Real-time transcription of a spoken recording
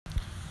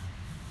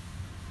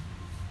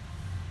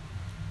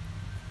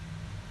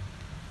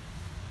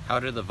How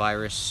did the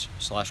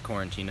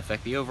virus/quarantine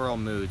affect the overall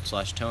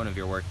mood/tone of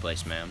your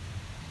workplace, ma'am?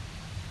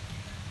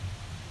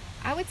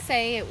 I would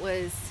say it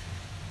was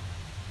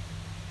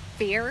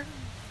fear,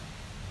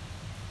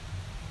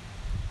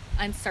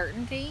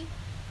 uncertainty,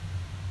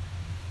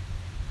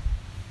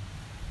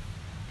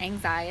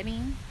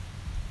 anxiety.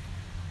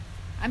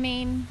 I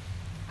mean,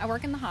 I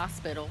work in the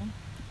hospital,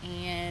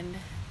 and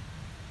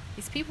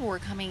these people were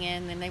coming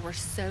in and they were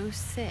so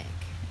sick.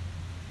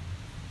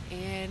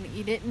 And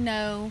you didn't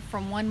know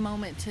from one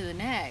moment to the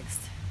next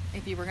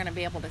if you were going to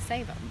be able to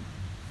save them.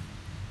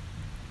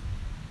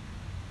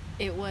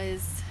 It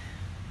was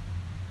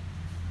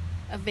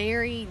a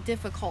very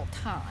difficult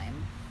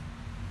time.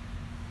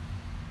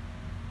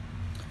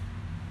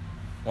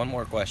 One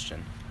more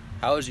question.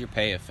 How is your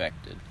pay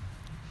affected?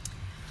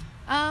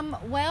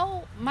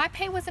 Well, my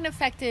pay wasn't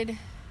affected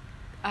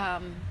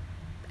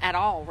at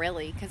all,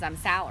 really, because I'm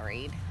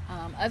salaried.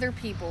 Other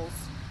people's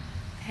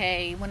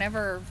pay,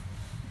 whenever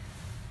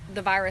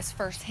the virus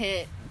first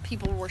hit,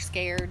 people were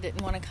scared,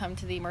 didn't want to come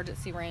to the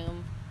emergency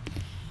room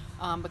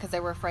because they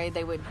were afraid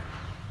they would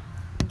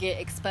get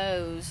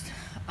exposed.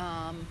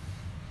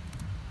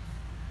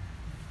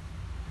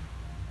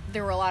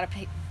 There were a lot of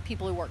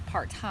people who worked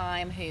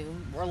part-time who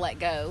were let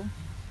go.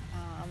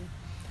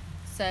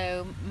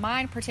 So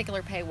my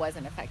particular pay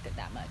wasn't affected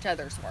that much.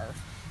 Others were.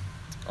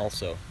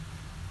 Also,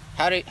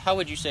 how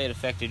would you say it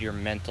affected your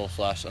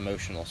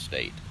mental/emotional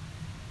state?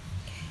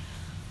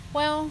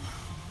 Well,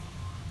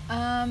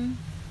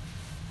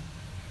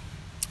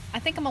 I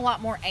think I'm a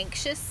lot more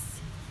anxious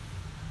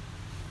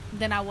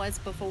than I was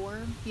before.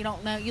 You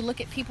don't know. You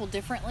look at people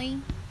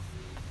differently.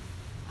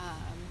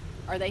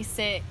 Are they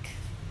sick?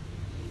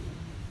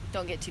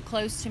 Don't get too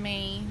close to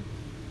me.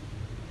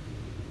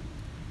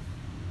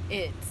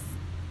 It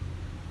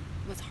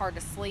was hard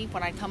to sleep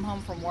when I'd come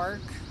home from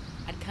work.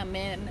 I'd come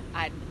in,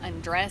 I'd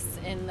undress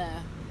in the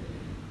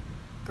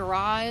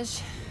garage,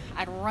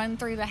 I'd run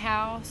through the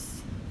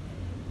house,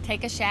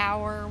 take a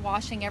shower,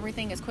 washing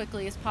everything as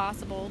quickly as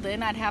possible.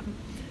 Then I'd have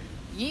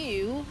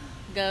you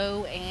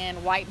go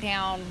and wipe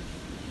down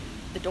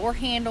the door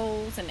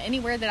handles and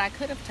anywhere that I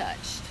could have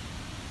touched.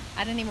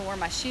 I didn't even wear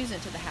my shoes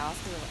into the house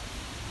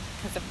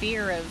because of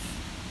fear of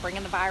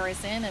bringing the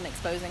virus in and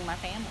exposing my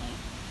family.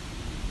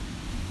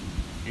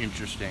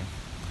 Interesting.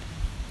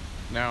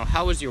 Now,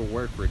 how was your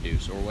work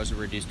reduced, or was it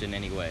reduced in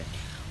any way?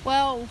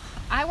 Well,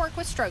 I work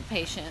with stroke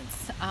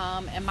patients,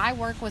 and my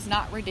work was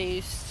not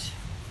reduced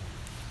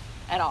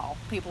at all.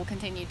 People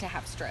continued to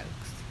have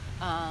strokes.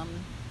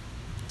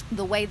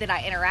 The way that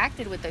I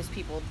interacted with those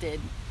people did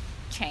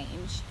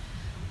change.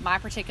 My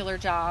particular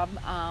job,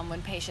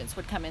 when patients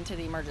would come into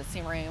the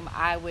emergency room,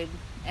 I would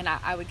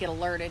get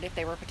alerted if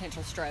they were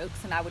potential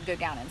strokes, and I would go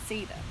down and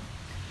see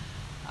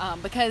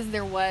them. Because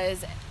there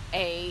was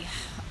a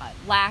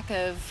lack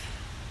is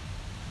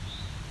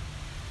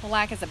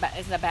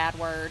a bad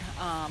word,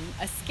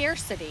 a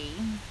scarcity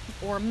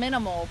or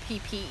minimal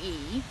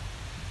PPE.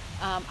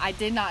 I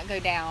did not go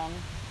down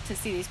to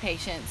see these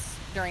patients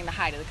during the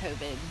height of the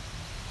COVID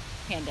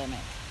pandemic.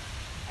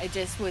 It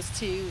just was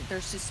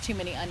there's just too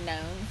many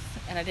unknowns,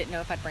 and I didn't know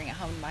if I'd bring it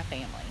home to my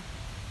family.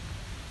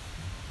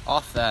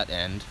 Off that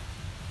end,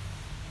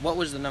 what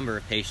was the number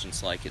of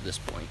patients like at this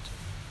point?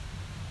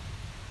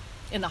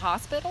 In the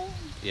hospital?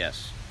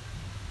 Yes.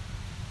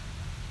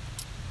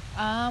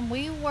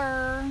 We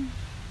were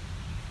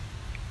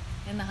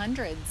in the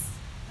hundreds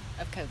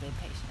of COVID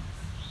patients.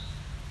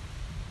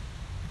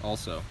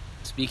 Also,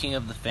 speaking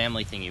of the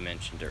family thing you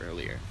mentioned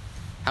earlier,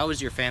 how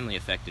was your family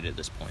affected at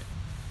this point?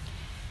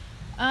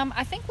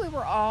 I think we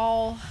were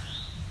all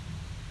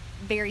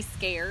very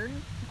scared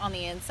on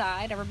the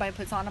inside. Everybody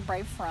puts on a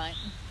brave front.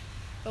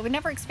 But we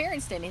never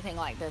experienced anything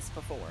like this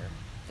before.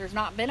 There's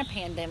not been a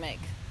pandemic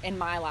in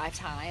my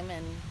lifetime,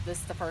 and this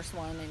is the first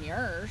one in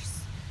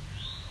yours.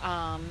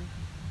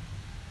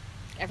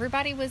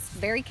 Everybody was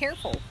very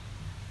careful.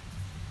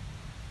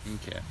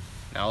 Okay.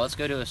 Now let's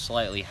go to a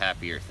slightly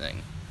happier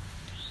thing.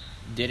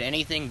 Did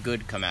anything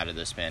good come out of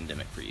this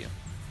pandemic for you?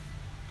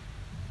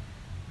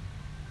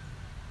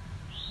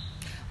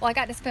 Well, I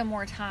got to spend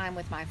more time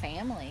with my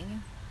family.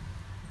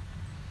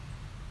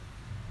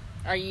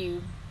 Are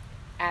you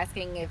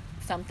asking if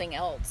something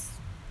else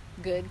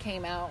good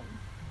came out?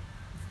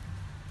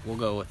 We'll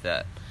go with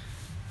that.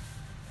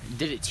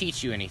 Did it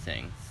teach you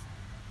anything?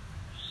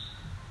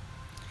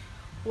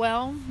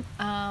 Well,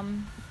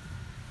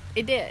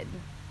 it did.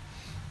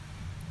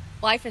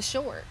 Life is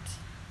short.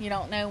 You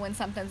don't know when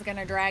something's going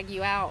to drag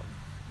you out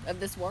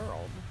of this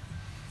world.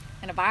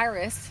 And a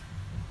virus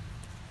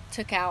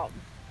took out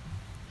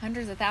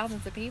hundreds of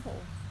thousands of people,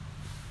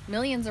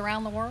 millions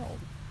around the world.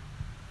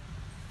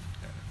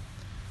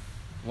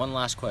 One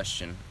last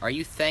question. Are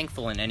you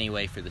thankful in any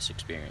way for this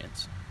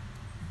experience?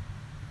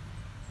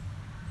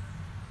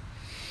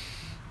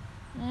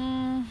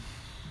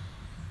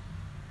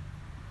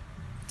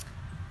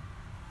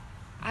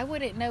 I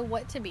wouldn't know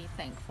what to be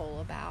thankful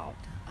about.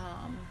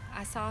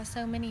 I saw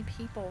so many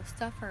people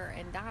suffer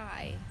and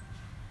die,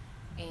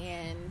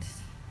 and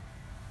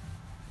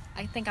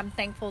I think I'm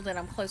thankful that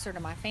I'm closer to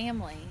my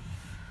family.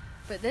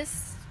 But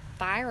this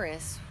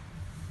virus,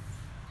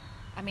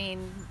 I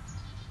mean,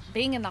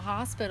 being in the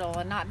hospital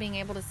and not being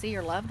able to see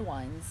your loved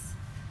ones,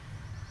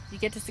 you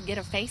get to get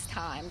a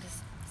FaceTime to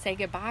say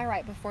goodbye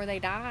right before they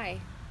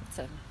die. It's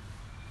a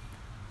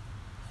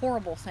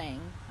horrible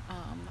thing.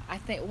 I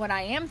think what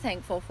I am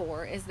thankful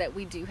for is that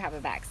we do have a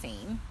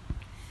vaccine,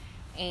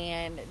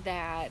 and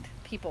that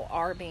people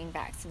are being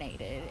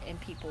vaccinated, and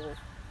people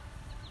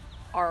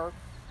are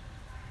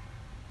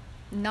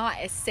not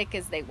as sick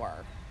as they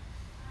were.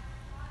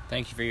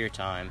 Thank you for your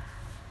time.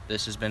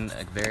 This has been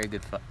a very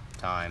good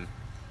time.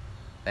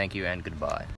 Thank you and goodbye.